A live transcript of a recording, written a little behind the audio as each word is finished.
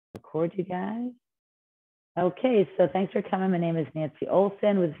Record you guys. Okay, so thanks for coming. My name is Nancy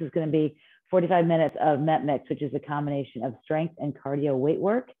Olson. This is going to be 45 minutes of Met-Mix, which is a combination of strength and cardio weight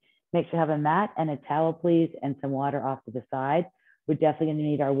work. Make sure you have a mat and a towel, please, and some water off to the side. We're definitely going to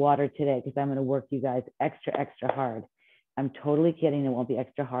need our water today because I'm going to work you guys extra, extra hard. I'm totally kidding. It won't be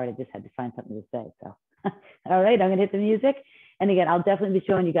extra hard. I just had to find something to say. So, all right, I'm going to hit the music. And again, I'll definitely be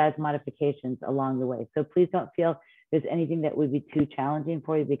showing you guys modifications along the way. So please don't feel there's anything that would be too challenging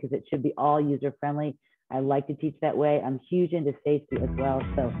for you because it should be all user-friendly. I like to teach that way. I'm huge into safety as well.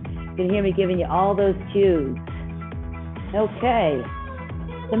 So you can hear me giving you all those cues. Okay,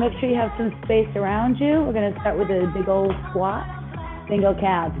 so make sure you have some space around you. We're going to start with a big old squat. Single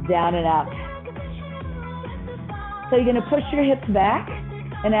counts, down and up. So you're going to push your hips back.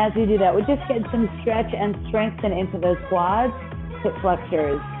 And as you do that, we're just getting some stretch and strengthen into those quads, hip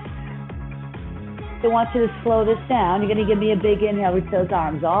flexors. So I want you to slow this down. You're going to give me a big inhale. Reach those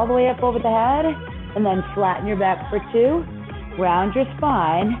arms all the way up over the head. And then flatten your back for 2. Round your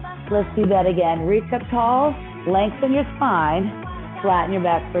spine. Let's do that again. Reach up tall. Lengthen your spine. Flatten your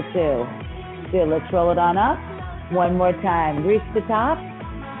back for 2. Good. Let's roll it on up. One more time. Reach the top.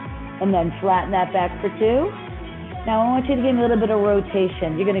 And then flatten that back for 2. Now I want you to give me a little bit of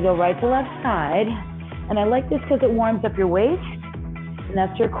rotation. You're going to go right to left side. And I like this because it warms up your waist. And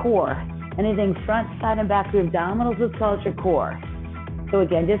that's your core. Anything front, side, and back of your abdominals, let's call it your core. So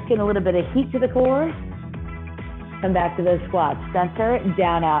again, just getting a little bit of heat to the core. Come back to those squats. Center,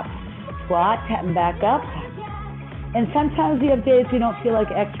 down, up. Squat, and back up. And sometimes you have days you don't feel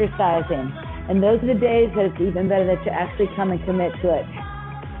like exercising. And those are the days that it's even better that you actually come and commit to it.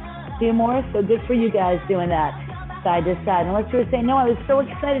 2 more, so good for you guys doing that. Side to side. Unless you were saying, no, I was so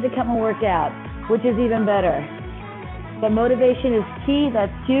excited to come and work out, which is even better. But motivation is key,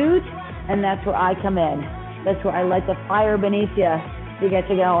 that's huge, and that's where I come in. That's where I light the fire beneath you to get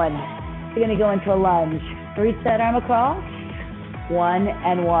you going. You're gonna go into a lunge. Reach that arm across, 1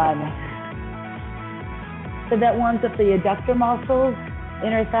 and 1. So that warms up the adductor muscles,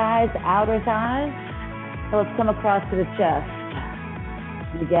 inner thighs, outer thighs. So let's come across to the chest.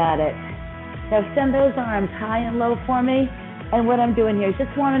 You got it. Now send those arms high and low for me. And what I'm doing here is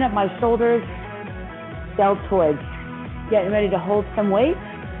just warming up my shoulders, deltoids. Getting ready to hold some weight.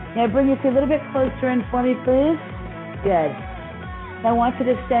 Now bring your feet a little bit closer in for me, please. Good. Now I want you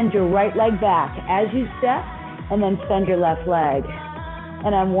to send your right leg back as you step, and then send your left leg.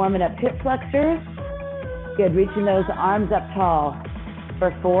 And I'm warming up hip flexors. Good, reaching those arms up tall.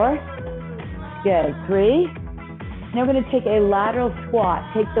 For 4. Good, 3. Now we're going to take a lateral squat.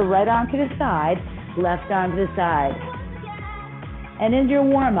 Take the right arm to the side, left arm to the side. And in your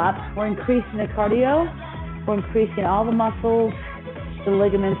warm-up, we're increasing the cardio. We're increasing all the muscles, the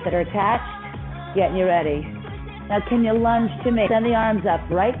ligaments that are attached, getting you ready. Now can you lunge to me? Send the arms up,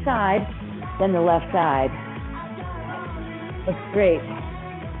 right side, then the left side. Looks great.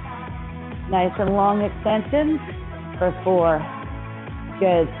 Nice and long extensions for 4.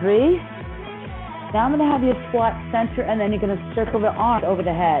 Good, 3. Now I'm going to have you squat center, and then you're going to circle the arm over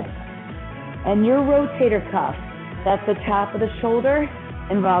the head. And your rotator cuff, that's the top of the shoulder,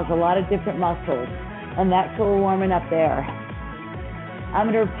 involves a lot of different muscles. And that's what we're warming up there. I'm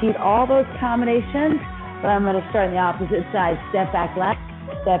going to repeat all those combinations, but I'm going to start on the opposite side. Step back left,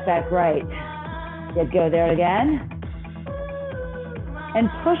 step back right. Good, go there again. And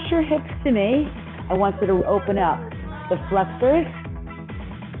push your hips to me. I want you to open up the flexors.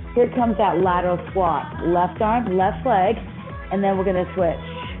 Here comes that lateral squat. Left arm, left leg, and then we're going to switch.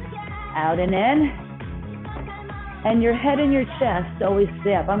 Out and in. And your head and your chest always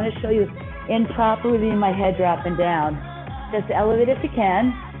stay up. I'm going to show you improperly my head dropping down. Just elevate if you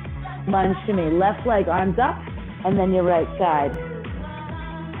can. Lunge to me. Left leg, arms up, and then your right side.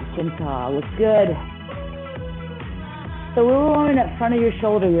 Chin tall. Looks good. So we're warming up front of your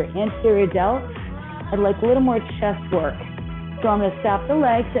shoulder, your anterior delts. I'd like a little more chest work. So I'm going to stop the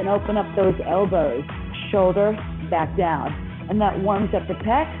legs and open up those elbows. Shoulder, back down. And that warms up the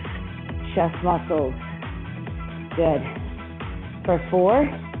pecs, chest muscles. Good. For 4,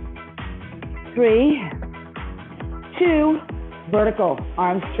 3, 2, vertical,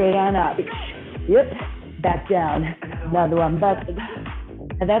 arms straight on up. Yep, back down. Another one, back.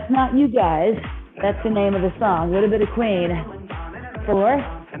 And that's not you guys, that's the name of the song. A little bit of Queen. 4,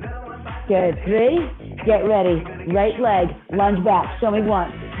 good, 3, get ready. Right leg, lunge back, show me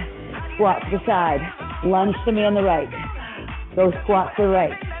once. Squat to the side, lunge to me on the right. Go squat to the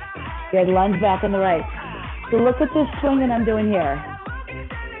right. Good, lunge back on the right. So look at this swing that I'm doing here.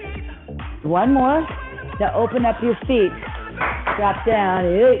 1 more. Now open up your feet. Drop down.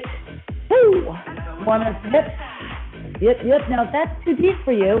 Woo. Warm up the hips. Yep. Now, if that's too deep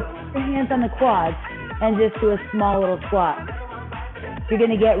for you, put your hands on the quads and just do a small little squat. You're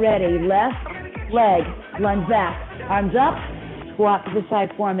going to get ready. Left leg, lunge back. Arms up, squat to the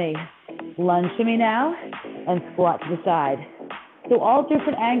side for me. Lunge to me now, and squat to the side. So all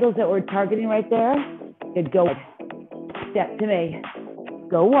different angles that we're targeting right there. Good, go. Step to me.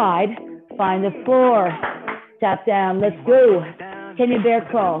 Go wide. Find the floor. Step down. Let's go. Can you bear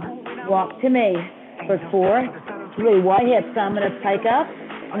crawl? Walk to me for 4, 3. Wide hips. So I'm going to pike up,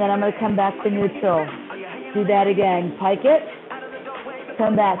 and then I'm going to come back to neutral. Do that again. Pike it.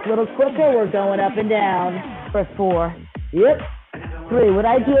 Come back a little quicker. We're going up and down for 4. Yep. 3. Would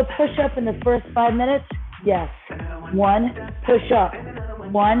I do a push-up in the first 5 minutes? Yes. 1, push-up.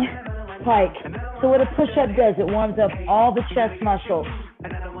 1, pike. So what a push-up does, it warms up all the chest muscles,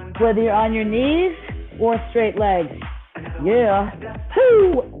 whether you're on your knees or straight legs. Yeah.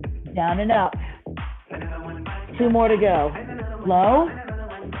 2. Down and up. 2 more to go. Low.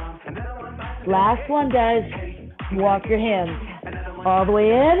 Last one, guys. Walk your hands all the way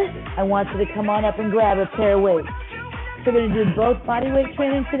in. I want you to come on up and grab a pair of weights. So we're going to do both body weight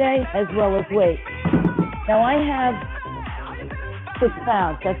training today as well as weights. Now I have 6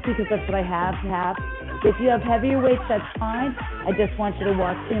 pounds. That's because that's what I have to have. If you have heavier weights, that's fine. I just want you to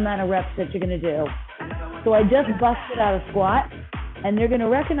watch the amount of reps that you're going to do. So I just busted out a squat, and you're going to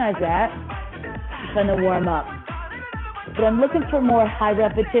recognize that. It's going to warm up. But I'm looking for more high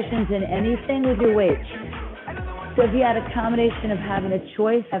repetitions in anything with your weights. So if you had a combination of having a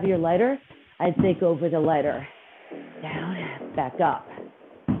choice, heavier, lighter, I'd say go for the lighter. Down, back up.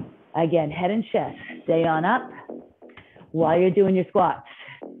 Again, head and chest. Stay on up while you're doing your squats.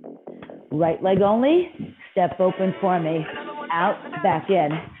 Right leg only. Step open for me. Out, back in.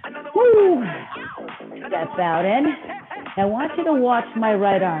 Woo! Step out in. Now I want you to watch my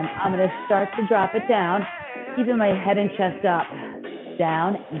right arm. I'm going to start to drop it down, keeping my head and chest up.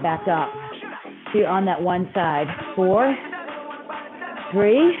 Down, back up. So you're on that one side. 4,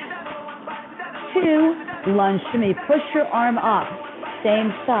 3, 2, lunge to me. Push your arm up.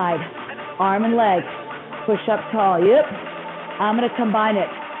 Same side. Arm and leg. Push up tall. Yep. I'm going to combine it.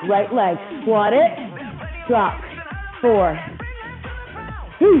 Right leg. Squat it. Drop. 4.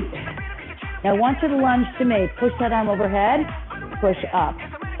 Now I want you to lunge to me. Push that arm overhead. Push up.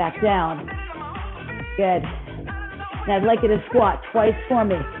 Back down. Good. Now I'd like you to squat twice for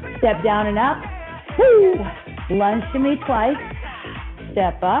me. Step down and up. Woo! Lunge to me twice.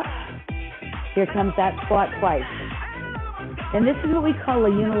 Step up. Here comes that squat twice. And this is what we call a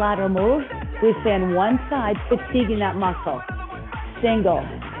unilateral move. We stay on one side, fatiguing that muscle. Single,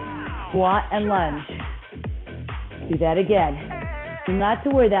 squat, and lunge. Do that again. So not to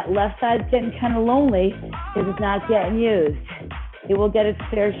worry, that left side's getting kind of lonely because it's not getting used. It will get its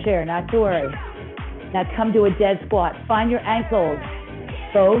fair share, not to worry. Now come to a dead squat. Find your ankles,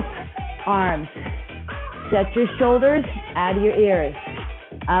 both arms. Set your shoulders out of your ears.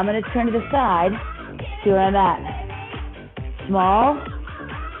 I'm going to turn to the side, see where I'm at. Small,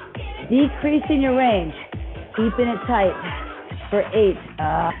 decreasing your range, keeping it tight for 8,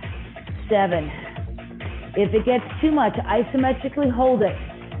 7. If it gets too much, isometrically hold it.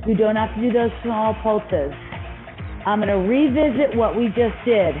 You don't have to do those small pulses. I'm going to revisit what we just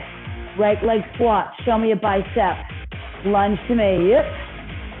did. Right leg squat, show me a bicep. Lunge to me, yep.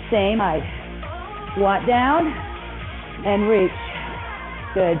 Same height. Squat down and reach.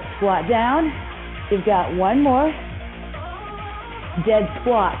 Good, squat down. You've got one more. Dead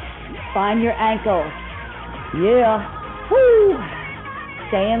squat. Find your ankles. Yeah. Woo!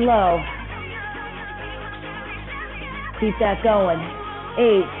 Staying low. Keep that going.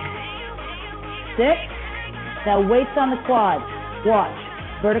 8, 6. Now weights on the quads. Watch.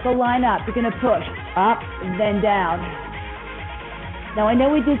 Vertical line up. You're going to push. Up, then down. Now I know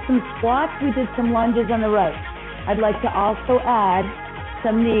we did some squats. We did some lunges on the right. I'd like to also add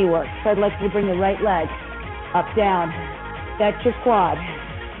some knee work. So I'd like you to bring the right leg up, down. That's your quad.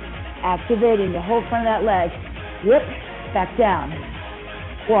 Activating the whole front of that leg. Whip, back down.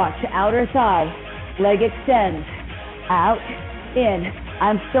 Watch, outer thigh. Leg extends. Out, in.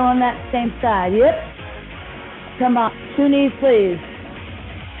 I'm still on that same side. Yep. Come on, 2 knees, please.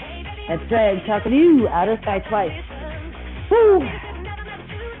 That's right, I'm talking to you. Outer thigh twice. Woo.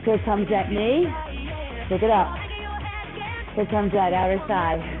 Here comes that knee. Pick it up. Here comes that outer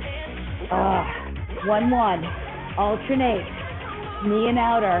thigh. 1, 1. Alternate. Knee and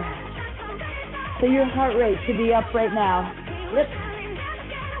outer. So your heart rate should be up right now. Yep.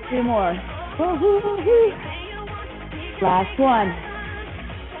 2 more. Last one.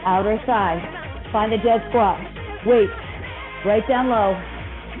 Outer thigh. Find the dead squat. Weight. Right down low.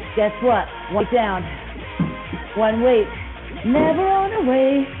 Guess what? Weight down. One weight, never on a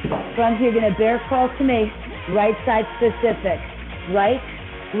way. From here, you're gonna bear crawl to me. Right side specific, right,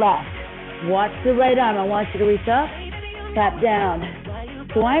 left. Watch the right arm. I want you to reach up, tap down.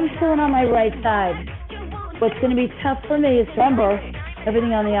 So I'm pulling on my right side. What's gonna be tough for me is to remember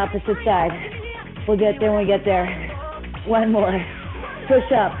everything on the opposite side. We'll get there when we get there. One more.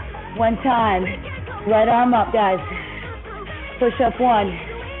 Push up, one time. Right arm up, guys. Push up one.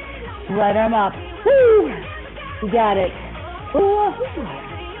 Right arm up. Woo! You got it. Ooh.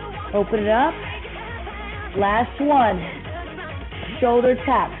 Open it up. Last one. Shoulder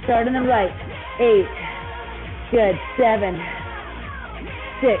tap. Start on the right. 8. Good. 7.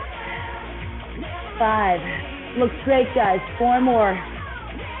 6. 5. Looks great, guys. 4 more.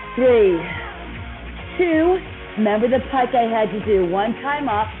 3. 2. Remember the pike I had you do. One time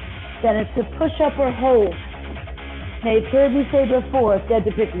up. Then it's a push up or hold. Now you've heard me say before, if you had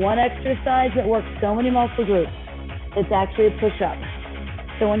to pick one exercise that works so many muscle groups, it's actually a push up.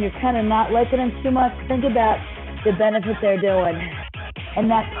 So when you're kind of not liking them too much, think about the benefit they're doing. And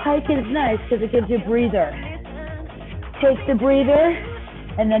that pike is nice because it gives you a breather. Take the breather,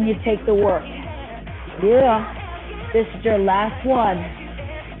 and then you take the work. Yeah, this is your last one.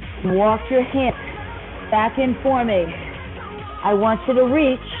 Walk your hands back in for me. I want you to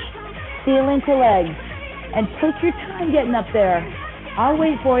reach ceiling to legs, and take your time getting up there. I'll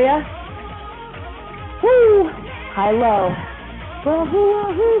wait for you. Woo! High, low.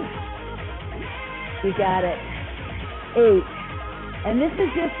 Woo-hoo-woo-hoo. You got it. 8. And this is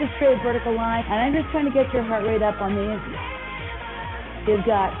just a straight vertical line, and I'm just trying to get your heart rate up on these. You've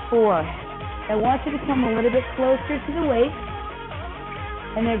got 4. I want you to come a little bit closer to the weight,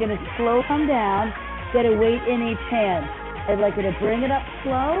 and they're going to slow come down, get a weight in each hand. I'd like you to bring it up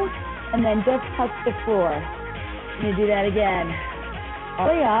slow, and then just touch the floor. You do that again. All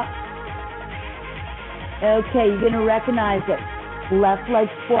the way up. Okay, you're going to recognize it. Left leg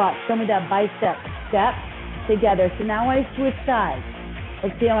squat. Show me that bicep. Step together. So now I switch sides.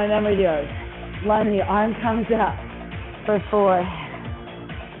 Let's see how my memory goes. Lunge, the arm comes up for 4,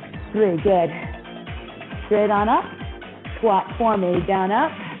 3, good. Straight on up. Squat for me. Down,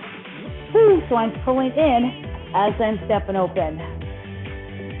 up. Woo, so I'm pulling in as I'm stepping open.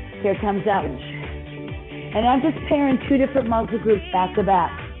 Here comes that lunge. And I'm just pairing 2 different muscle groups back to back.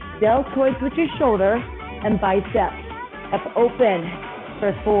 Deltoids with your shoulder and biceps. Up open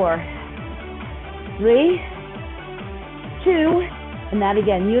for 4, 3, 2, and that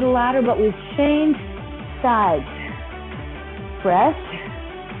again, unilateral, but we've changed sides. Press.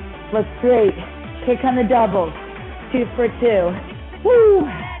 Looks great. Here come the doubles. 2 for 2. Woo!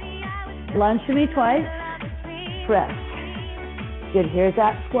 Lunge to me twice. Press. Good. Here's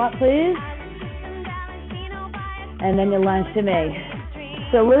that squat, please. And then you lunge to me.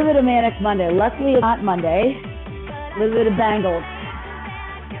 So a little bit of Manic Monday. Luckily, it's not Monday. A little bit of Bangles.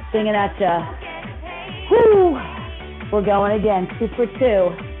 Singing at ya. Woo! We're going again. 2 for 2.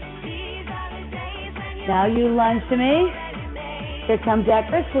 Now you lunge to me. Here comes that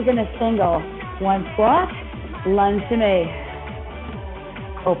Chris. We're going to single. 1 squat. Lunge to me.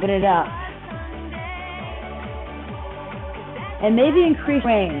 Open it up. And maybe increase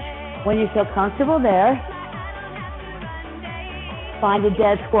range. When you feel comfortable there, find a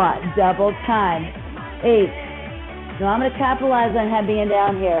dead squat. Double time. 8. Now I'm going to capitalize on head being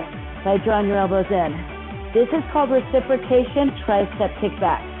down here by drawing your elbows in. This is called reciprocation tricep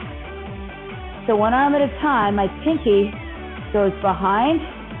kickback. So one arm at a time, my pinky goes behind,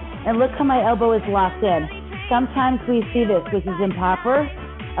 and look how my elbow is locked in. Sometimes we see this. This is improper.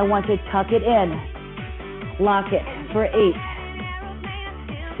 I want you to tuck it in. Lock it for 8,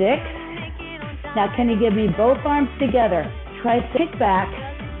 6. Now can you give me both arms together? Tricep kickback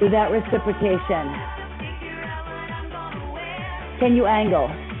with that reciprocation. Can you angle?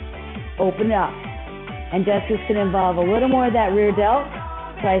 Open up. And just this can involve a little more of that rear delt,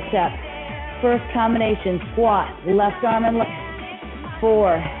 tricep. First combination, squat, left arm and left.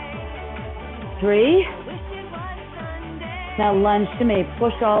 4, 3. Now lunge to me,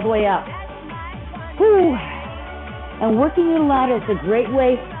 push all the way up. Whew. And working unilateral is a great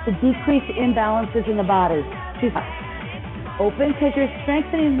way to decrease imbalances in the body. 2 sides. Open because you're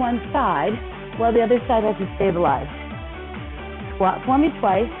strengthening one side while the other side has to stabilize. Squat for me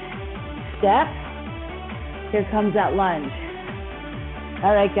twice. Step. Here comes that lunge.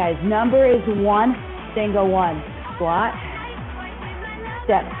 All right, guys. Number is 1, single 1. Squat.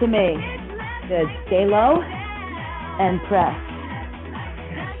 Step to me. Good. Stay low and press.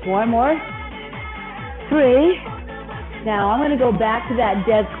 1 more. 3. Now I'm going to go back to that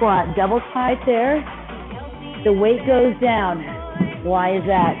dead squat. Double tight there. The weight goes down. Why is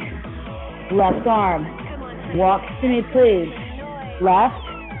that? Left arm. Walk to me, please. Left,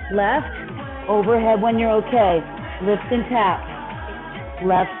 left, overhead when you're okay. Lift and tap.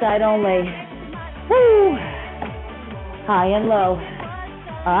 Left side only. Woo! High and low.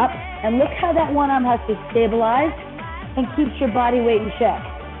 Up. And look how that one arm has to stabilize and keeps your body weight in check.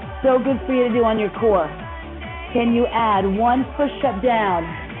 So good for you to do on your core. Can you add one push-up down?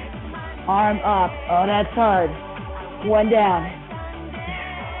 Arm up. Oh, that's hard. One down.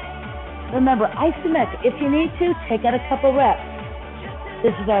 Remember, isometric. If you need to, take out a couple reps.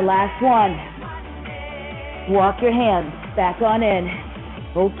 This is our last one. Walk your hands back on in.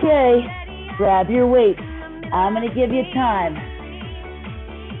 Okay, grab your weights. I'm gonna give you time.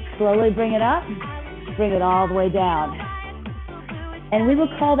 Slowly bring it up, bring it all the way down. And we will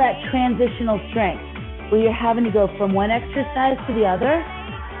call that transitional strength, where you're having to go from one exercise to the other,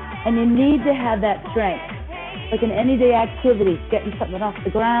 and you need to have that strength. Like in anyday activity, getting something off the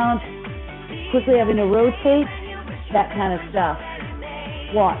ground, quickly having to rotate, that kind of stuff.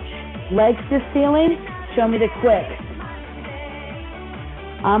 Watch. Legs to ceiling, show me the quick.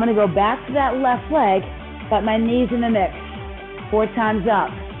 I'm gonna go back to that left leg, got my knees in the mix. 4 times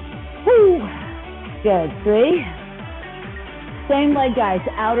up. Woo! Good, 3. Same leg, guys,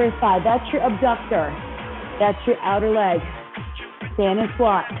 outer thigh. That's your abductor. That's your outer leg. Stand and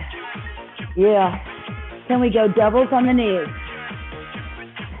squat. Yeah. Can we go doubles on the knees?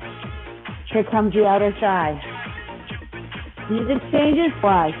 Here comes the outer thigh. Music changes.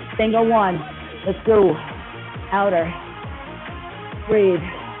 Why? Single one. Let's go. Outer. Breathe.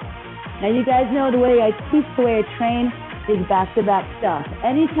 Now you guys know the way I teach, the way I train is back-to-back stuff.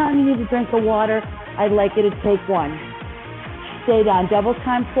 Anytime you need a drink of water, I'd like you to take one. Stay down. Double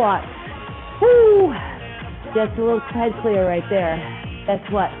time squats. Woo! Just a little head clear right there. That's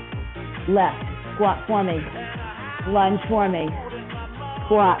what? Left. Squat for me. Lunge for me.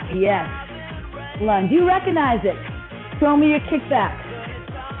 Squat. Yes. Lunge. You recognize it. Show me your kickback.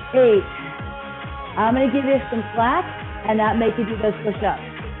 8. I'm going to give you some slack and not make you do those push-ups.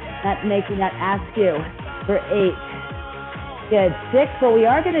 Not ask you for 8. Good. 6. What we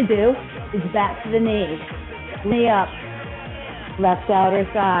are going to do is back to the knee. Knee up. Left outer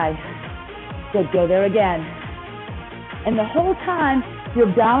thigh. Good. Go there again. And the whole time, your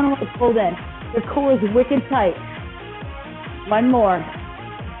abdominal is pulled in. Your core is wicked tight. One more.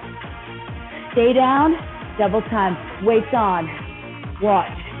 Stay down. Double time. Weights on.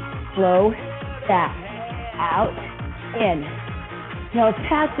 Watch. Slow. Back. Out. In. Now, if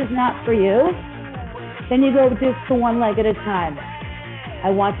pass is not for you, then you go just to one leg at a time. I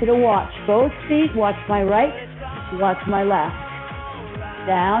want you to watch both feet. Watch my right. Watch my left.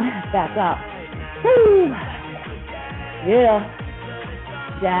 Down. Back up. Woo! Yeah.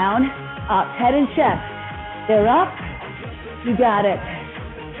 Down. Up. Head and chest. They're up. You got it.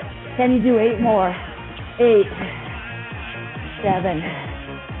 Can you do 8 more? 8, 7,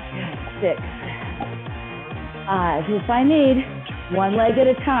 6, 5. If I need, one leg at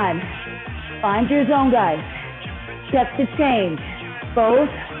a time. Find your zone, guys. Check to change. Both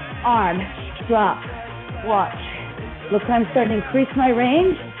arms drop. Watch. Look, I'm starting to increase my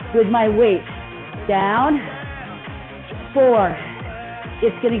range with my weight. Down. 4.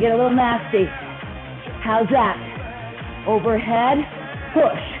 It's going to get a little nasty. How's that? Overhead.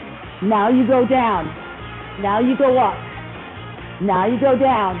 Push. Now you go down. Now you go up. Now you go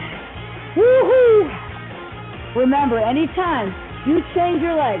down. Woohoo! Remember, anytime you change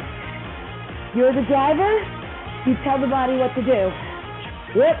your legs, you're the driver, you tell the body what to do.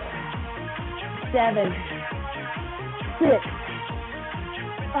 Whip. 7, 6,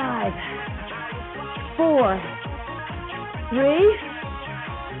 5, 4, 3,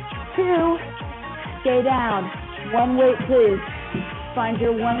 2, stay down. One weight, please. Find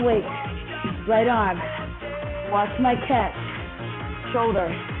your one weight. Right arm. Watch my catch. Shoulder.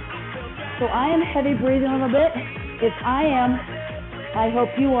 So I am heavy breathing a little bit. If I am, I hope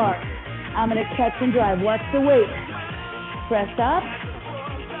you are. I'm going to catch and drive. Watch the weight. Press up.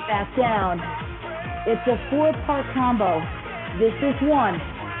 Back down. It's a 4-part combo. This is 1.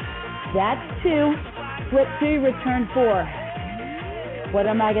 That's 2. Flip 3, return 4. What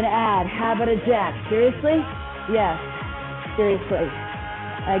am I going to add? How about a jack? Seriously? Yes. Seriously.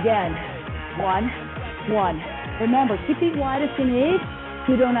 Again. 1, 1. Remember, keep it wide if you need.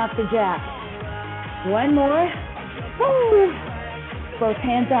 You don't have to jack. One more. Woo! Both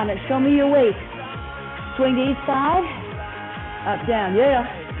hands on it. Show me your weight. Swing to each side. Up, down. Yeah.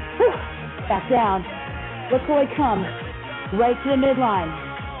 Woo! Back down. Look where I come. Right to the midline.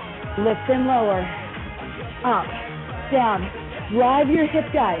 Lift and lower. Up. Down. Drive your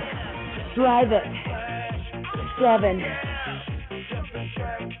hip, guys. Drive it. 7.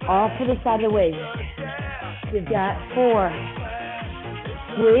 Off to the side of the waist. You've got 4,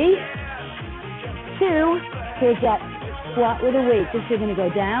 3, 2. Here's that squat with a weight. Just you're going to go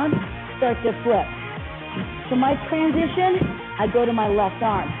down, start to flip. So my transition, I go to my left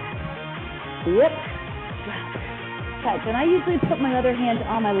arm. Yep. Tight. And I usually put my other hand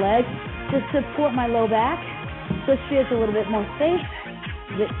on my leg to support my low back. So she is a little bit more safe,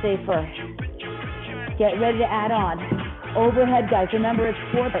 a bit safer. Get ready to add on. Overhead, guys. Remember, it's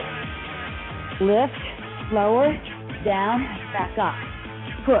 4 bits. Lift, lower, down, back up.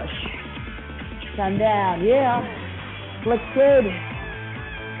 Push. Come down. Yeah. Looks good.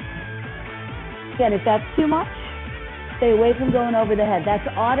 Again, if that's too much, stay away from going over the head. That's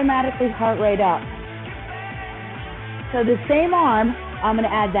automatically heart rate up. So the same arm, I'm going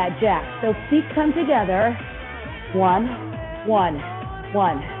to add that jack. So feet come together. 1, 1,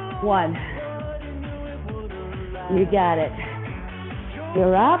 1, 1. You got it.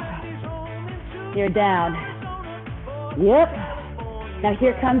 You're up. You're down. Yep. Now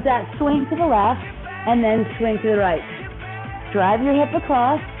here comes that swing to the left and then swing to the right. Drive your hip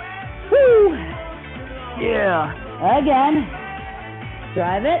across. Woo! Yeah. Again.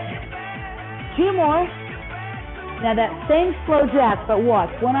 Drive it. 2 more. Now that same slow jack, but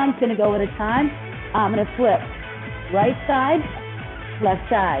watch. One arm's going to go at a time. I'm going to flip. Right side, left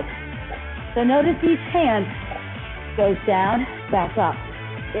side. So notice each hand goes down, back up.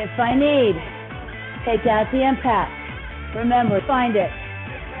 If I need, take out the impact. Remember, find it.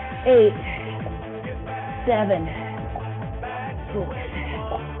 8, 7, 6,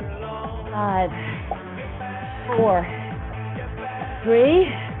 5, 4, 3,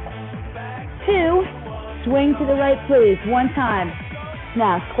 2. Swing to the right, please. 1 time.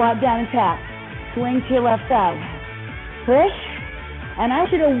 Now, squat down and tap. Swing to your left side. Push. And I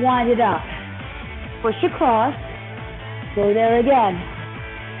should have wind it up. Push across. Go there again.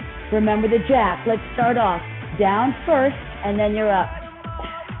 Remember the jack. Let's start off. Down first, and then you're up.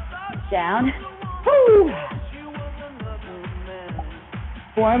 Down. Woo!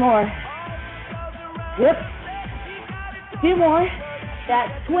 4 more. Yep. 2 more. That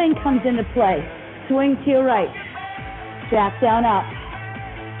swing comes into play. Swing to your right. Jack down up.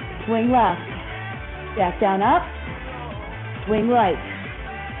 Swing left. Jack down up. Swing right.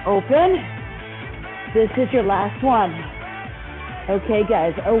 Open. This is your last one. Okay,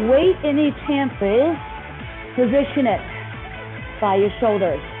 guys. A weight in each hand, please. Position it by your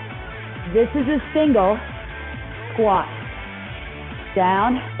shoulders. This is a single squat.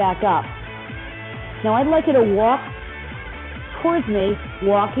 Down, back up. Now I'd like you to walk towards me,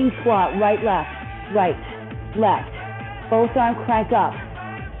 walking squat, right, left, right, left. Both arms crank up.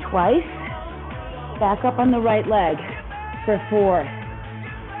 Twice. Back up on the right leg for 4.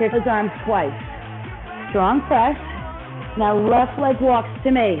 Hit those arms twice. Strong press. Now left leg walks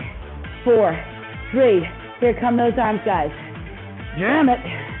to me. 4, 3. Here come those arms, guys. Jam it.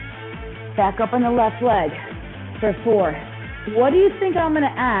 Back up on the left leg for 4. What do you think I'm going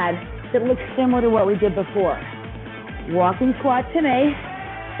to add that looks similar to what we did before? Walking squat to me.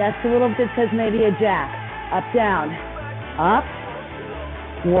 That's a little bit that says maybe a jack. Up, down. Up.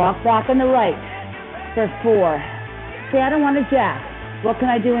 Walk back on the right for 4. Say, I don't want a jack. What can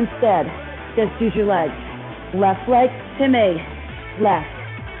I do instead? Just use your legs. Left leg to me. Left.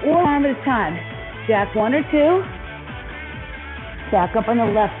 Or arm at a time. Jack 1 or 2. Back up on the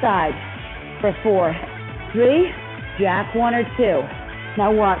left side for 4. 3. Jack 1 or 2.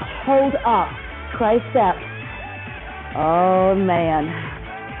 Now watch. Hold up. Triceps. Oh, man.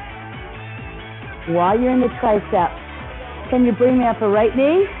 While you're in the triceps, can you bring me up a right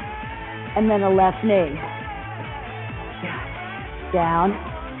knee and then a left knee? Down.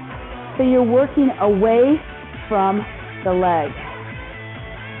 So you're working away from the leg.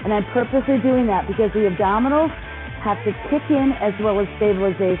 And I'm purposely doing that because the abdominals have to kick in as well as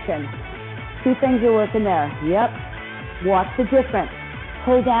stabilization. 2 things are working there. Yep. Watch the difference.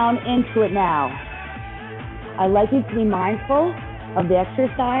 Pull down into it now. I like you to be mindful of the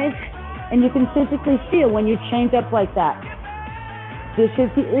exercise, and you can physically feel when you change up like that. This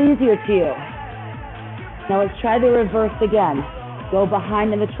should be easier to you. Now let's try the reverse again. Go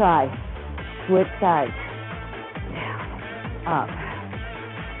behind in the try. Switch sides. Down. Up.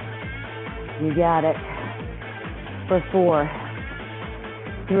 You got it. For 4.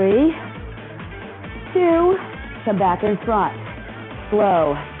 3. 2. Come back in front.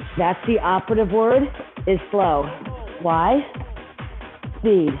 Slow. That's the operative word, is slow. Why?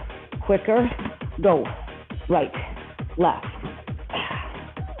 Speed. Quicker. Go. Right. Left.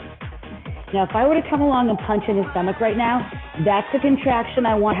 Now, if I were to come along and punch in the stomach right now, that's the contraction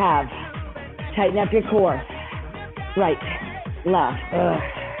I want to have. Tighten up your core. Right. Left.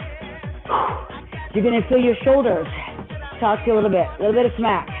 You're gonna feel your shoulders. Talk to you a little bit of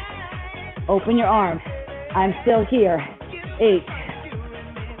smack. Open your arms. I'm still here. 8,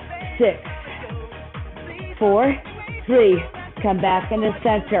 6, 4, 3. Come back in the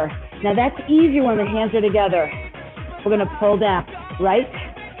center. Now that's easier when the hands are together. We're gonna pull down. Right,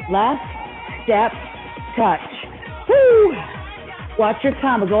 left, step, touch. Woo! Watch your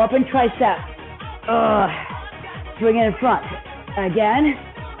combo. Go up in tricep. Bring it in front. Again,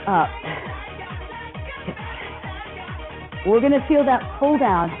 up. We're gonna feel that pull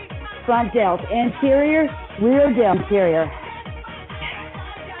down. Front delt, anterior, rear delt, anterior.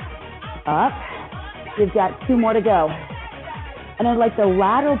 Up. You've got 2 more to go. And I'd like the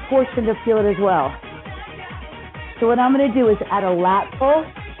lateral portion to feel it as well. So what I'm gonna do is add a lat pull,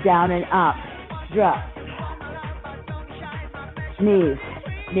 down and up. Drop. Knees,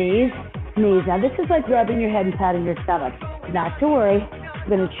 knees, knees. Now this is like rubbing your head and patting your stomach. Not to worry, I'm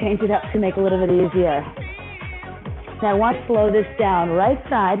gonna change it up to make it a little bit easier. Now I want to slow this down. Right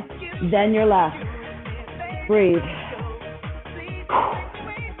side, then your left. Breathe.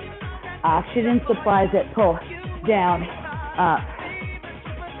 Oxygen supplies it. Pull. Down. Up.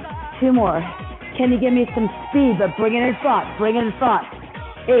 2 more. Can you give me some speed, but bring it in front. Bring it in front.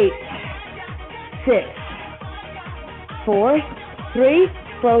 8, 6, 4, 3.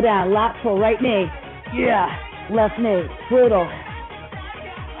 Slow down. Lat pull. Right knee. Yeah. Left knee. Brutal.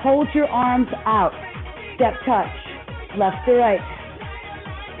 Hold your arms out. Step touch. Left to right.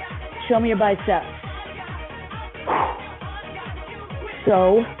 Show me your biceps.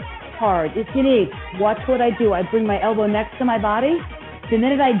 So hard. If you need, watch what I do. I bring my elbow next to my body. The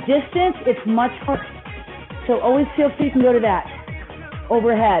minute I distance, it's much harder. So always feel free to go to that.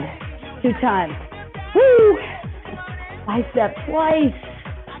 Overhead. 2 times. Woo! Bicep twice.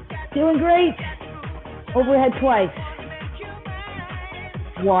 Doing great. Overhead twice.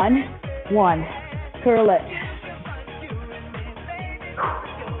 1, 1. Curl it.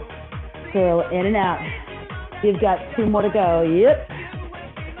 Curl in and out. You've got 2 more to go. Yep.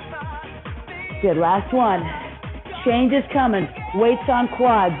 Good. Last one. Change is coming. Weights on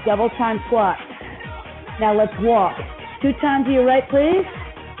quads. Double time squats. Now let's walk. 2 times to your right, please.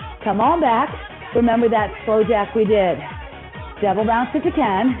 Come on back. Remember that slow jack we did. Double bounce if you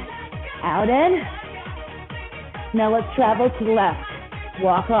can. Out in. Now let's travel to the left.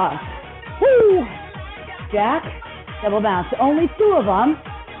 Walk off. Woo! Jack. Double bounce. Only 2 of them.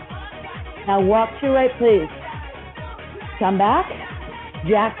 Now walk to your right, please. Come back.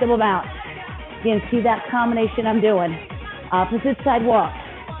 Jack, double bounce. You can see that combination I'm doing. Opposite side walk.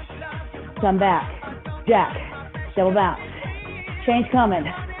 Come back. Jack, double bounce. Change coming.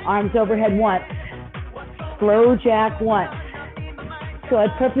 Arms overhead once. Slow jack once. So I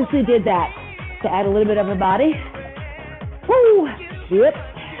purposely did that to add a little bit of a body. Woo! Yep.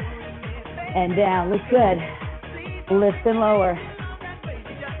 And down. Looks good. Lift and lower.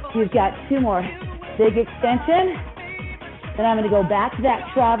 You've got 2 more. Big extension. Then I'm going to go back to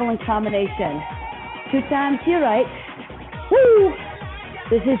that traveling combination. 2 times to your right. Woo!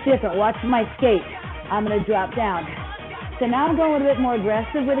 This is different. Watch my skate. I'm going to drop down. So now I'm going a little bit more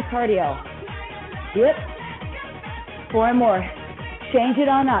aggressive with the cardio. Yep. 4 more. Change it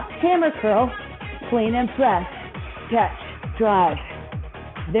on up. Hammer curl. Clean and press. Catch. Drive.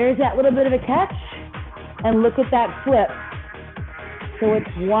 There's that little bit of a catch. And look at that flip. So it's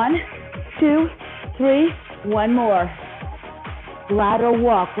 1, 2, 3, 1 more. Lateral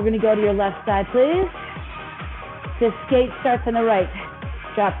walk. We're going to go to your left side, please. The skate starts on the right.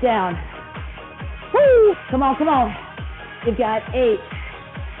 Drop down. Woo! Come on, come on. You've got 8,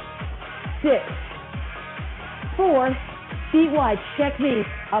 6, 4, feet wide. Check these.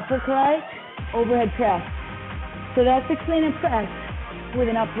 Upper right, overhead press. So that's a clean and press with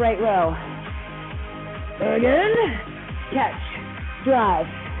an upright row. Again. Catch. Drive.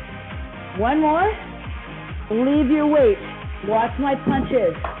 1 more. Leave your weight. Watch my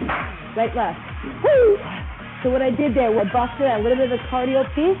punches. Right, left. Woo! So what I did there, we busted a little bit of the cardio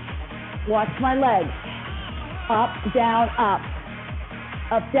piece. Watch my legs. Up, down, up.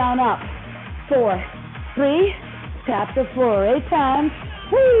 Up, down, up. 4, 3. Tap the floor 8 times.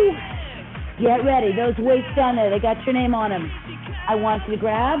 Woo! Get ready. Those weights down there, they got your name on them. I want you to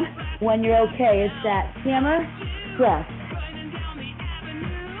grab when you're okay. It's that hammer press.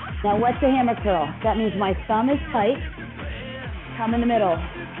 Now what's the hammer curl? That means my thumb is tight. Come in the middle.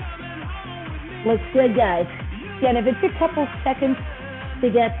 Looks good, guys. Again, if it's a couple seconds to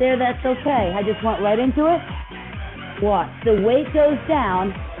get there, that's okay. I just went right into it. Watch. The weight goes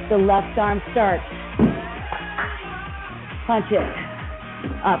down, the left arm starts. Punch it.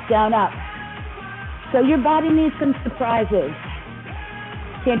 Up, down, up. So your body needs some surprises.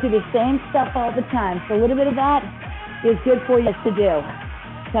 Can't do the same stuff all the time. So a little bit of that is good for you to do.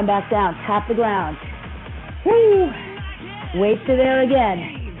 Come back down, tap the ground. Woo! Weights are there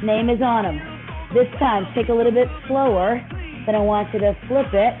again. Name is on them. This time, take a little bit slower. Then I want you to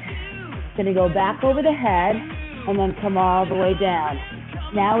flip it. Gonna go back over the head and then come all the way down.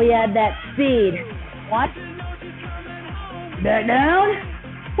 Now we add that speed. One. Back down.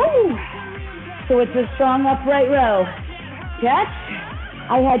 Woo! So it's a strong upright row. Catch.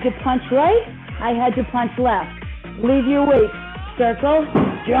 I had to punch right. I had to punch left. Leave your weight. Circle.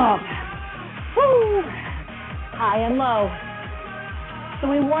 Jump. Woo! High and low. So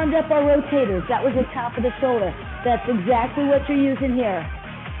we warmed up our rotators. That was the top of the shoulder. That's exactly what you're using here.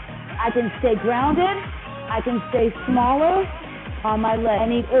 I can stay grounded. I can stay smaller on my leg. I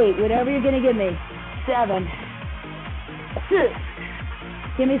need 8, whatever you're gonna give me. 7, 6.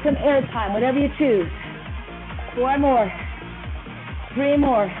 Give me some air time, whatever you choose. 4 more. 3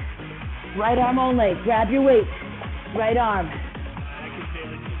 more. Right arm only. Grab your weight. Right arm.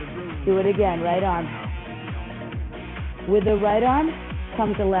 Do it again, right arm. With the right arm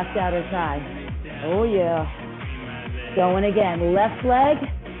comes the left outer thigh. Oh yeah. Going again. Left leg,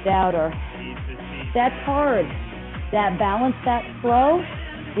 outer. That's hard. That balance, that flow,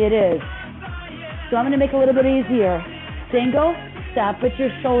 it is. So I'm going to make it a little bit easier. Single, stop at your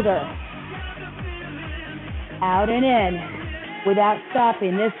shoulder. Out and in without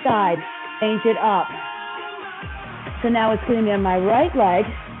stopping. This side, change it up. So now it's going to be on my right leg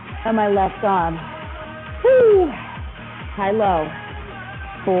and my left arm. Woo! High, low.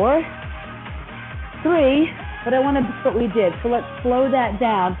 4, 3, but I want to, that's what we did. So let's slow that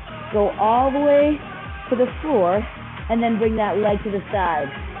down. Go all the way to the floor and then bring that leg to the side.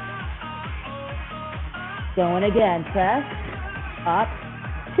 Going again, press, up,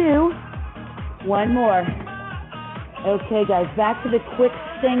 2, 1 more. Okay guys, back to the quick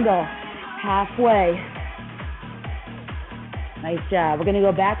single, halfway. Nice job. We're gonna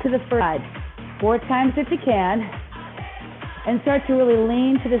go back to the first side, 4 times if you can, and start to really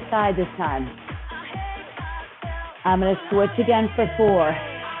lean to the side this time. I'm gonna switch again for 4.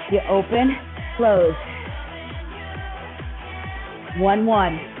 You open, close. 1,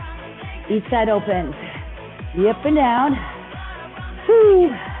 1. Each side opens. Up and down. Woo.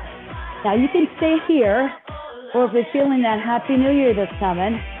 Now you can stay here, or if you're feeling that Happy New Year that's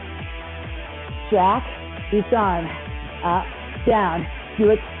coming, jack each arm, up, down. You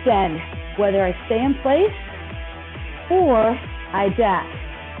extend, whether I stay in place or I jack.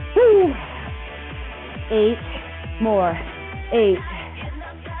 Woo. 8 more. 8,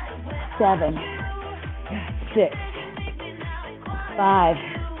 7, 6, 5,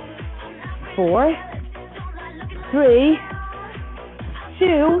 4, 3,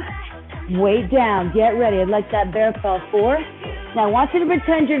 2, weight down. Get ready. I'd like that bear crawl. 4. Now I want you to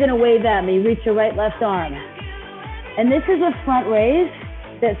pretend you're going to wave at me. Reach your right, left arm. And this is a front raise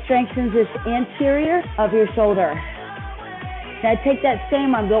that strengthens this anterior of your shoulder. Now take that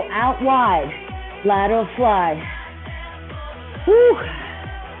same arm, go out wide, lateral fly. Woo.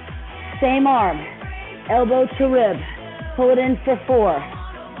 Same arm, elbow to rib, pull it in for 4.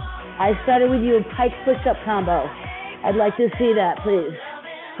 I started with you a pike push-up combo. I'd like to see that, please.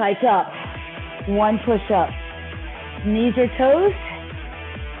 Pike up, 1 push-up. Knees or toes.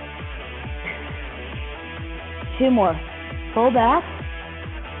 2 more. Pull back.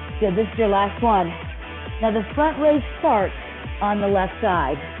 Good, this is your last one. Now the front raise starts on the left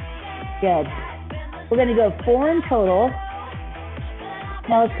side. Good. We're gonna go 4 in total.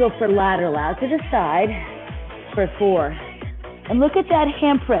 Now let's go for lateral, out to the side for 4. And look at that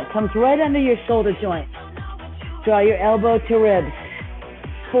handprint, comes right under your shoulder joint. Draw your elbow to ribs.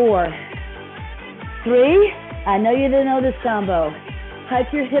 4, 3, I know you didn't know this combo. Pike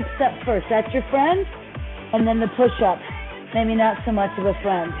your hips up first, that's your friend. And then the push-up, maybe not so much of a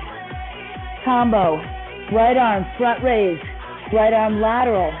friend. Combo, right arm, front raise, right arm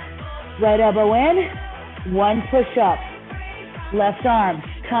lateral, right elbow in, 1 push-up. Left arm,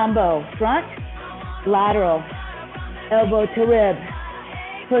 combo, front, lateral, elbow to rib,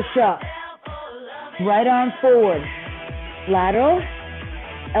 push up. Right arm forward, lateral,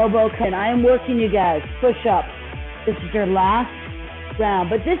 elbow in. I am working you guys, push up. This is your last round,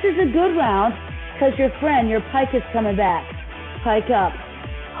 but this is a good round because your friend, your pike is coming back. Pike up,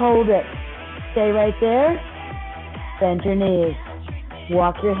 hold it, stay right there, bend your knees,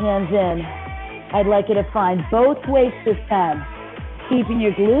 walk your hands in. I'd like you to find both weights this time. Keeping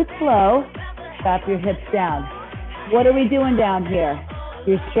your glutes low, drop your hips down. What are we doing down here?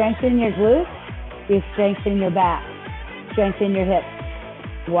 You're strengthening your glutes, you're strengthening your back, strengthening your hips.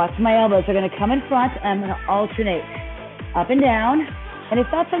 Watch my elbows, they're gonna come in front, and I'm gonna alternate. Up and down, And if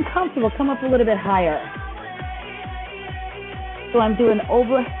that's uncomfortable, come up a little bit higher. So I'm doing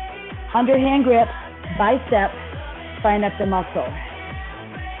underhand grip, bicep, find up the muscle.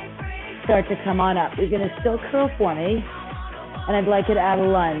 Start to come on up. You're gonna still curl for me, and I'd like it out of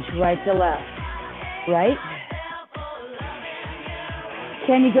lunge, right to left, right.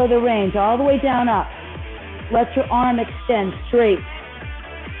 Can you go the range all the way down up? Let your arm extend straight.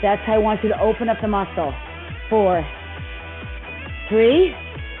 That's how I want you to open up the muscle. 4, 3,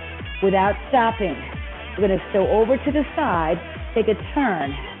 without stopping. We're gonna go over to the side, take a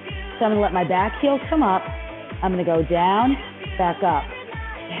turn. So I'm gonna let my back heel come up. I'm gonna go down, back up.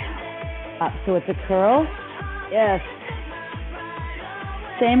 Up, so it's a curl. Yes.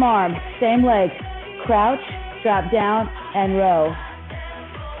 Same arm, same leg. Crouch, drop down, and row.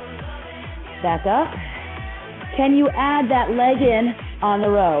 Back up. Can you add that leg in on the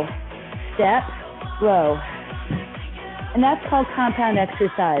row? Step, row. And that's called compound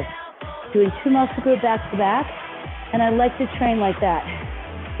exercise. Doing 2 muscle groups back to back. And I like to train like that.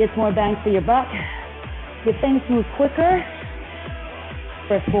 Gets more bang for your buck. Your things move quicker.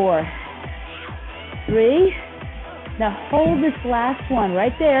 For 4, 3. Now hold this last one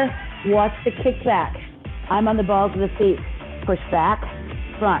right there. Watch the kick back. I'm on the balls of the feet. Push back,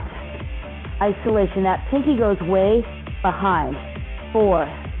 front. Isolation. That pinky goes way behind. 4,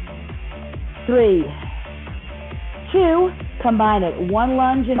 3, 2. Combine it. 1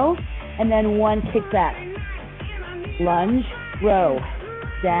 lunge and then 1 kick back. Lunge, row.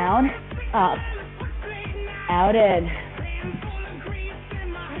 Down, up, out, in.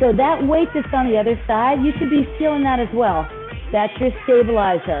 So that weight that's on the other side, you should be feeling that as well. That's your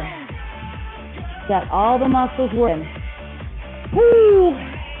stabilizer. Got all the muscles working. Woo!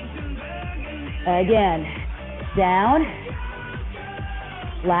 Again, down.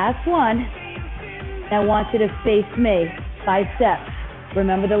 Last one. I want you to face me, biceps.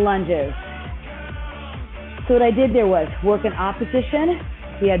 Remember the lunges. So what I did there was work in opposition.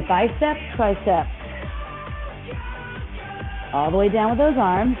 We had biceps, triceps. All the way down with those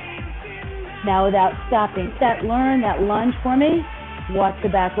arms. Now without stopping. Learn that lunge for me. Watch the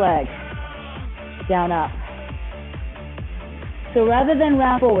back leg. Down, up. So rather than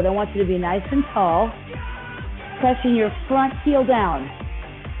round forward, I want you to be nice and tall. Pressing your front heel down.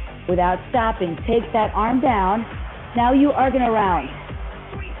 Without stopping. Take that arm down. Now you are going to round.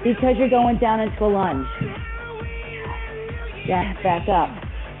 Because you're going down into a lunge. Yeah, back up.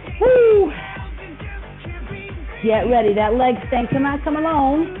 Woo! Get ready. That leg staying. Come on, come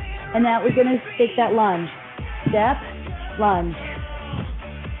along. And now we're going to take that lunge. Step, lunge.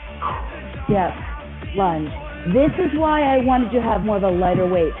 Step, lunge. This is why I wanted you to have more of a lighter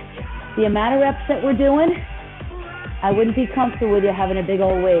weight. The amount of reps that we're doing, I wouldn't be comfortable with you having a big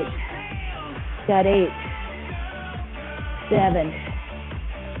old weight. Got 8, 7,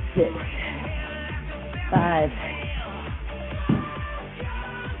 6, 5.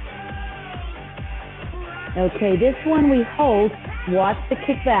 Okay, this one we hold. Watch the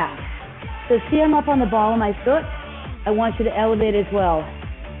kick back. So see I'm up on the ball of my foot. I want you to elevate as well.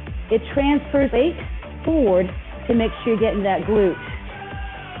 It transfers weight forward to make sure you're getting that glute.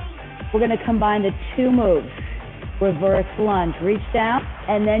 We're going to combine the 2 moves. Reverse lunge. Reach down,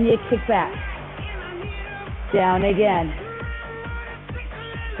 and then you kick back. Down again.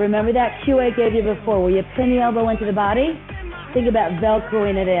 Remember that cue I gave you before where you pin the elbow into the body? Think about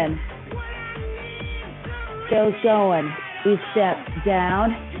Velcroing it in. Goes going. We step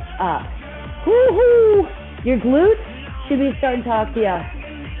down, up. Woohoo! Your glutes should be starting to talk to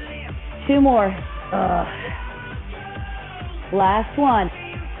you. 2 more. Last one.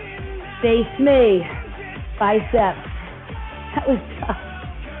 Face me. Biceps. That was tough.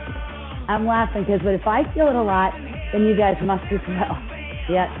 I'm laughing because if I feel it a lot, then you guys must as well.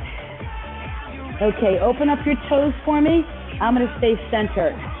 Yep. Okay, open up your toes for me. I'm going to stay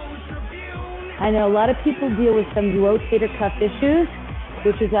centered. I know a lot of people deal with some rotator cuff issues,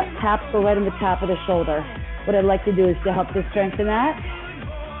 which is that capsule right on the top of the shoulder. What I'd like to do is to help to strengthen that.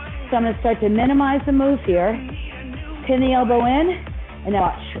 So I'm going to start to minimize the move here. Pin the elbow in, and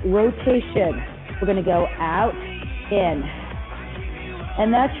now watch, rotation. We're going to go out, in.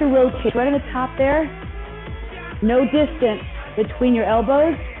 And that's your rotation. Right on the top there, no distance between your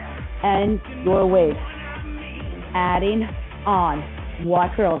elbows and your waist. Adding on.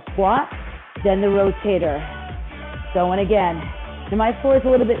 Watch curl, squat. Then the rotator. Going again. Now my floor is a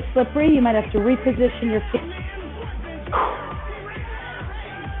little bit slippery. You might have to reposition your feet.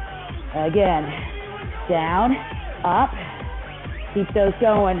 Again. Down, up. Keep those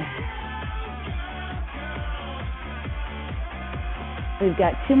going. We've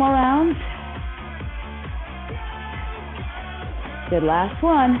got 2 more rounds. Good, last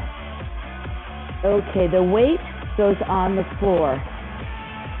one. Okay, the weight goes on the floor.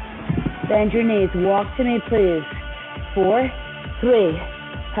 Bend your knees, walk to me please. 4, 3,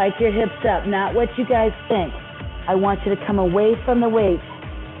 pike your hips up, not what you guys think. I want you to come away from the weight.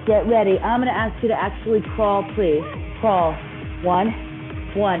 Get ready, I'm gonna ask you to actually crawl please. Crawl,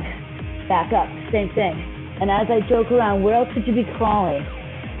 1, 1, back up, same thing. And as I joke around, where else would you be crawling?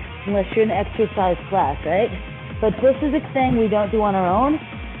 Unless you're in an exercise class, right? But this is a thing we don't do on our own,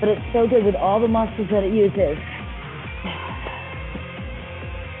 but it's so good with all the muscles that it uses.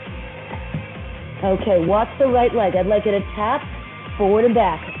 Okay, watch the right leg. I'd like you to tap forward and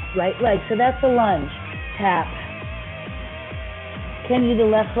back. Right leg, so that's a lunge. Tap. Can you do the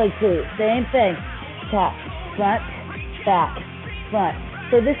left leg please? Same thing. Tap, front, back, front.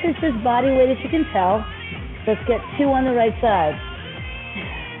 So this is just body weight as you can tell. Let's get 2 on the right side.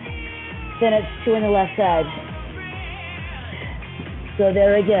 Then it's 2 on the left side. Go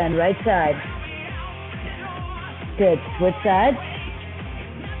there again, right side. Good, switch sides.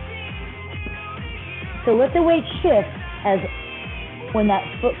 So let the weight shift as when that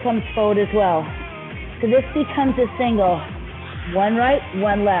foot comes forward as well. So this becomes a single. 1 right,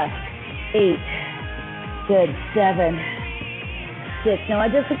 1 left. 8. Good, 7, 6. Now I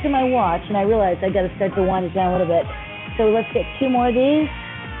just looked at my watch and I realized I got to start to wind it down a little bit. So let's get 2 more of these.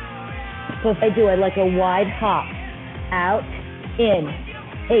 So if I do it like a wide hop. Out, in.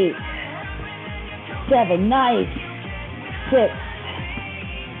 8, 7, nice. 6,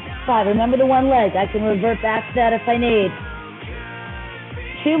 5, remember the 1 leg. I can revert back to that if I need.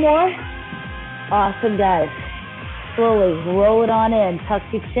 2 more. Awesome, guys. Slowly roll it on in. Tuck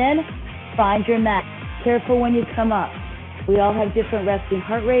your chin. Find your mat. Careful when you come up. We all have different resting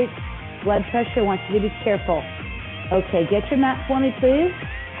heart rates, blood pressure. I want you to be careful. Okay, get your mat for me, please.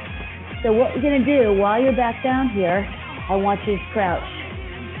 So what we're going to do while you're back down here, I want you to crouch.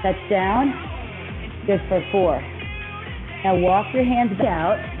 Touch down. Good for 4. Now walk your hands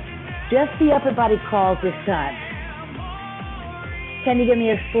out. Just the upper body crawls this time. Can you give me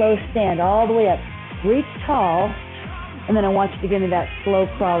a slow stand all the way up? Reach tall, and then I want you to give me that slow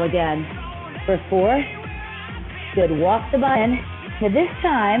crawl again. For 4. Good, walk the body in. Now this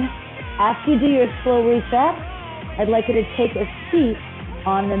time, after you do your slow reach up, I'd like you to take a seat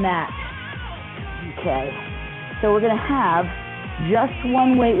on the mat. Okay, so we're gonna have just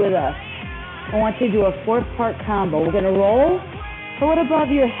 1 weight with us. I want you to do a 4-part combo. We're gonna roll, pull it above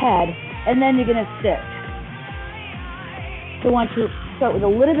your head, and then you're gonna sit. So I want you to start with a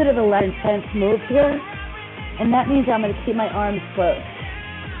little bit of a less intense move here, and that means I'm gonna keep my arms close.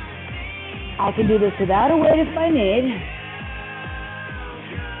 I can do this without a weight if I need.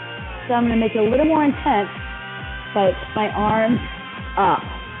 So I'm gonna make it a little more intense, but my arms up.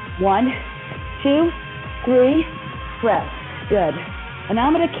 1, 2, 3, press. Good. And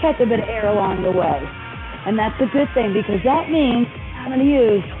I'm going to catch a bit of air along the way. And that's a good thing because that means I'm going to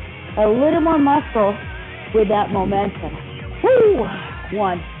use a little more muscle with that momentum. Woo!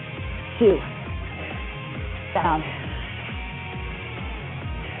 1, 2. Down.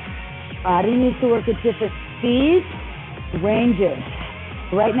 Body needs to work at different speeds, ranges.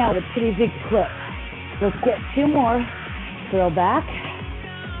 Right now, with a pretty big clip. Let's get 2 more. Curl back.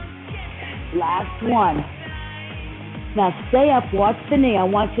 Last 1. Now stay up, watch the knee. I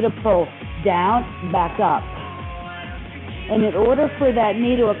want you to pull down, back up. And in order for that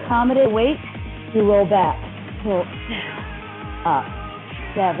knee to accommodate weight, you roll back. Pull up.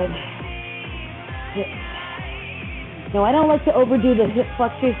 7, 6. Now I don't like to overdo the hip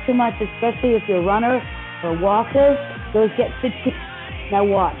flexors too much, especially if you're a runner or walker. Those get fatigued. Now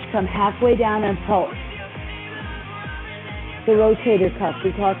watch, come halfway down and pulse. The rotator cuff,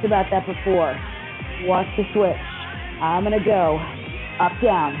 we talked about that before. Watch the switch. I'm gonna go up,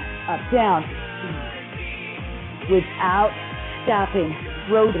 down, without stopping.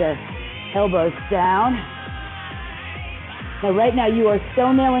 Rotator, elbows down. Now right now you are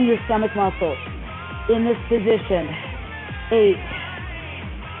so nailing your stomach muscles in this position. 8,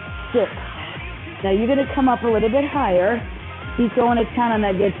 6. Now you're gonna come up a little bit higher. Keep going to town on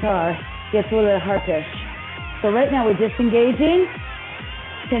that guitar. Gets a little bit harpish. So right now we're disengaging.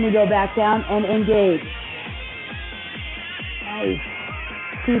 Can you go back down and engage? Nice.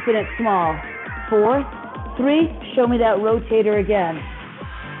 Keeping it small. 4, 3. Show me that rotator again.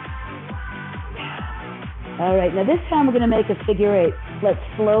 All right, now this time we're going to make a figure 8. Let's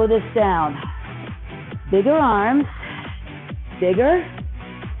slow this down. Bigger arms. Bigger.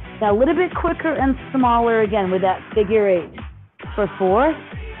 Now a little bit quicker and smaller again with that figure 8. For 4,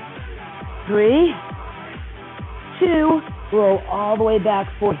 3, 2, roll all the way back,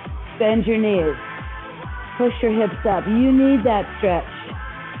 4, bend your knees. push your hips up. You need that stretch.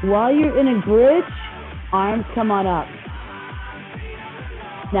 While you're in a bridge, arms come on up.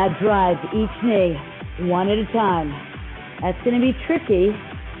 Now drive each knee, one at a time. That's going to be tricky.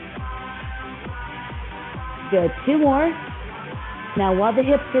 Good, 2 more. Now while the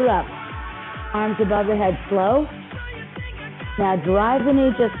hips are up, arms above the head, slow. Now drive the knee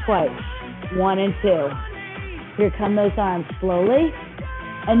just twice, 1 and 2. Here come those arms slowly.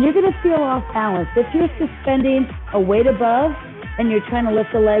 And you're going to feel off balance. If you're suspending a weight above and you're trying to lift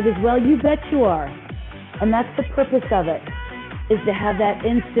the leg as well, you bet you are. And that's the purpose of it, is to have that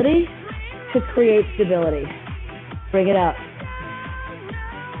instability to create stability. Bring it up.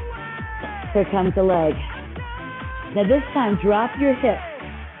 Here comes the leg. Now this time, drop your hips.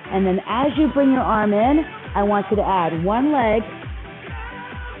 And then as you bring your arm in, I want you to add 1 leg.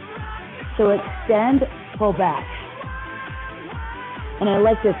 So extend, pull back. And I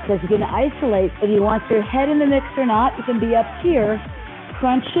like this because you can isolate. If you want your head in the mix or not, you can be up here,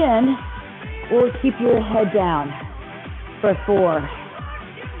 crunch in, or keep your head down for 4,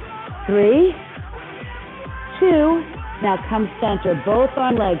 3, 2. Now come center. Both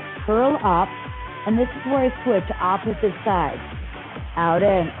arm legs curl up. And this is where I switch opposite side. Out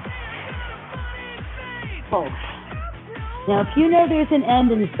in. Pull. Now, if you know there's an end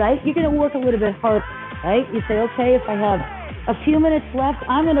in sight, you're going to work a little bit harder, right? You say, okay, if I have a few minutes left,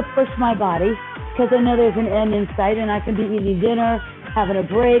 I'm going to push my body because I know there's an end in sight and I can be eating dinner, having a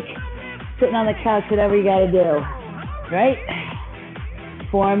break, sitting on the couch, whatever you got to do, right?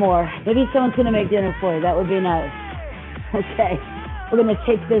 4 more. Maybe someone's going to make dinner for you. That would be nice. Okay, we're going to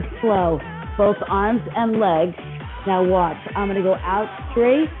take this slow. Both arms and legs. Now watch. I'm going to go out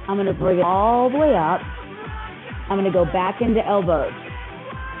straight. I'm going to bring it all the way up. I'm going to go back into elbows.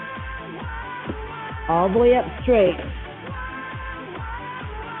 All the way up straight.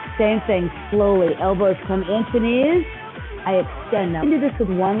 Same thing, slowly. Elbows come into knees. I extend them. I can do this with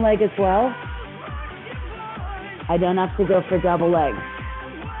 1 leg as well. I don't have to go for double legs.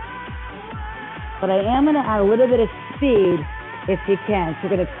 But I am going to add a little bit of speed if you can. So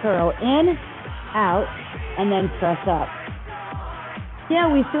we're going to curl in, out, and then press up. Yeah,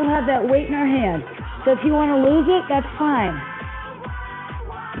 we still have that weight in our hand. So if you want to lose it, that's fine.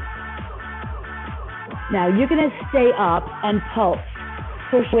 Now you're going to stay up and pulse.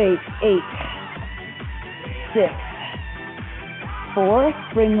 Push weight, 8, 6, 4.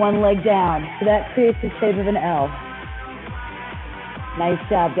 Bring 1 leg down. So that creates the shape of an L. Nice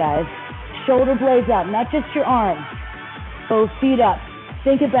job, guys. Shoulder blades up, not just your arms. Both feet up.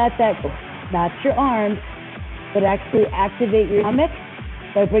 Think about that. Not your arms, but actually activate your stomach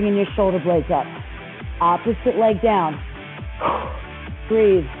by bringing your shoulder blades up. Opposite leg down.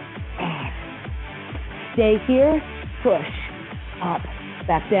 Breathe. Stay here. Push. Up.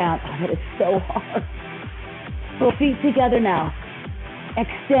 Back down. Oh, that is so hard. Both feet together now.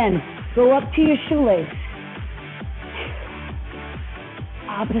 Extend. Go up to your shoelace.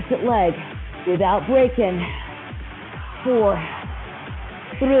 Opposite leg. Without breaking. 4,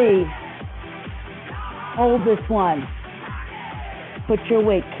 3. Hold this one. Put your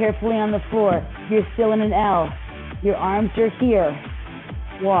weight carefully on the floor. You're still in an L. Your arms are here.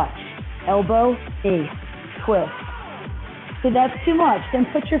 Watch. Elbow, A, twist. So that's too much. Then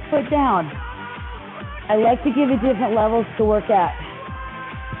put your foot down. I like to give you different levels to work at.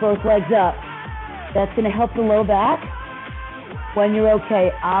 Both legs up. That's going to help the low back. When you're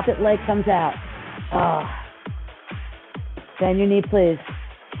okay, opposite leg comes out. Bend your knee, please.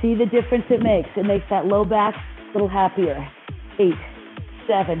 See the difference it makes. It makes that low back a little happier. 8,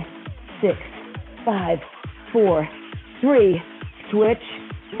 7, 6, 5, 4, 3. Switch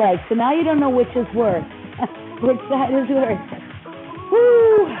legs. So now you don't know which is worse. Which side is worse?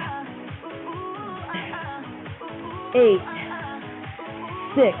 Woo! 8,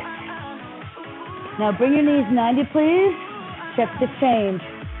 6. Now bring your knees 90, please. Check the change.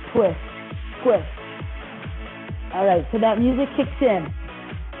 Twist, twist. All right, so that music kicks in.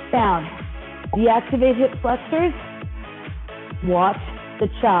 Down. Deactivate hip flexors. Watch the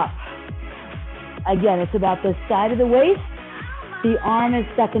chop. Again, it's about the side of the waist. The arm is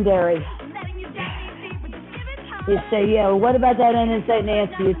secondary. You say, yeah, well, what about that end in sight,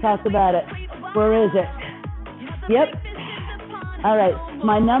 Nancy? You talked about it. Where is it? Yep. All right,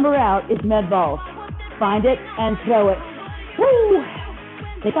 my number out is med balls. Find it and throw it. Woo!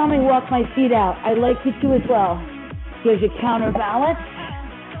 They saw me walk my feet out. I'd like you to as well. Gives you counterbalance.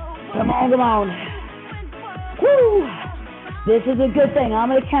 Come on, come on. Woo! This is a good thing. I'm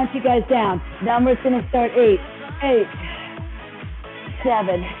going to count you guys down. Number's going to start 8, 8,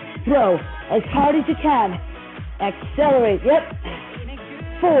 7. Throw as hard as you can. Accelerate. Yep.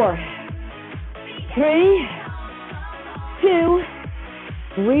 4, 3, 2,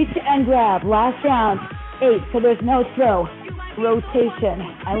 reach and grab. Last round, 8, so there's no throw. Rotation.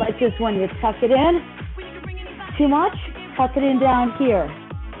 I like this one. You tuck it in. Too much? Tuck it in down here.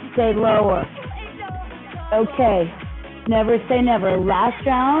 Stay lower. Okay. Never say never. Last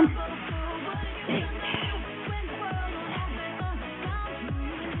round.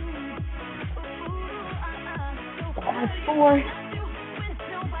 4,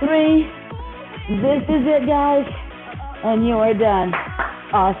 3. This is it, guys. And you are done.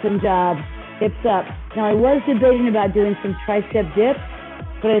 Awesome job. Hips up. Now, I was debating about doing some tricep dips,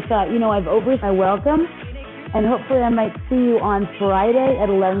 but I thought, you know, I've over my welcome, and hopefully I might see you on Friday at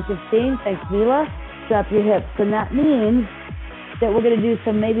 11:15. Thanks, Mila. Drop your hips. And that means that we're going to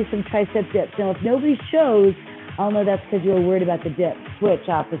do maybe some tricep dips. Now, if nobody shows, I'll know that's because you were worried about the dip. Switch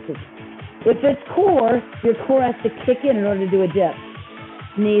opposites. If it's core, your core has to kick in order to do a dip.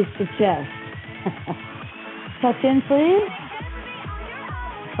 Knees to chest. Touch in, please.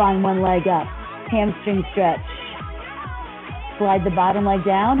 Find one leg up. Hamstring stretch. Slide the bottom leg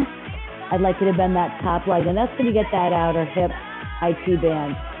down. I'd like you to bend that top leg, and that's going to get that outer hip IT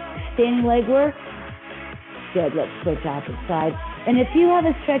band. Standing leg work. Good. Let's switch opposite side. And if you have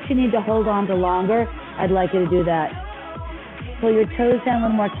a stretch you need to hold on to longer, I'd like you to do that. Pull your toes down a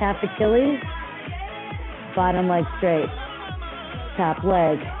little more, calf Achilles. Bottom leg straight. Top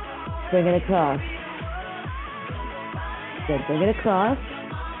leg. Bring it across. Good. Bring it across.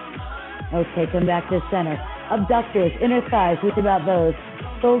 Okay, come back to center. Abductors, inner thighs. What about those?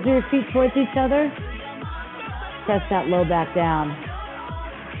 Fold your feet towards each other. Press that low back down.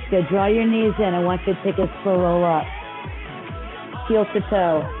 Good. Draw your knees in. I want you to take a slow roll up. Heel to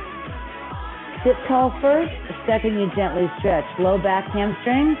toe. Sit tall first. Second, you gently stretch. Low back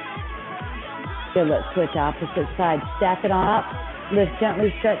hamstrings. Good. Let's switch opposite side. Stack it on up. Lift,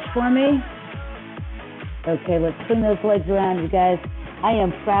 gently stretch for me. Okay, let's swing those legs around, you guys. I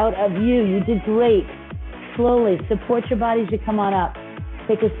am proud of you. You did great. Slowly support your body as you come on up.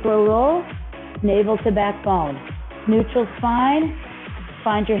 Take a slow roll. Navel to backbone. Neutral spine.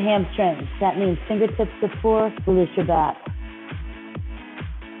 Find your hamstrings. That means fingertips to floor. Release your back.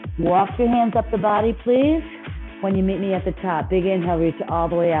 Walk your hands up the body, please. When you meet me at the top, big inhale, reach all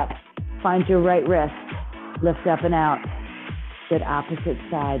the way up. Find your right wrist. Lift up and out. Good. Opposite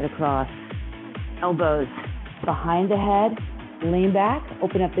side across. Elbows behind the head. Lean back.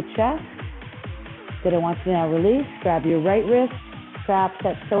 Open up the chest. Good. I want you to now release. Grab your right wrist. Straps.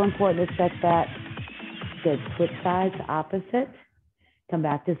 That's so important to stretch that. Good. Switch sides. Opposite. Come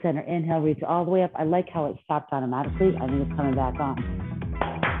back to center. Inhale. Reach all the way up. I like how it stopped automatically. I think it's coming back on.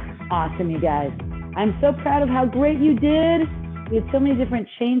 Awesome, you guys. I'm so proud of how great you did. We had so many different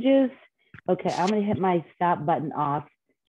changes. Okay, I'm going to hit my stop button off.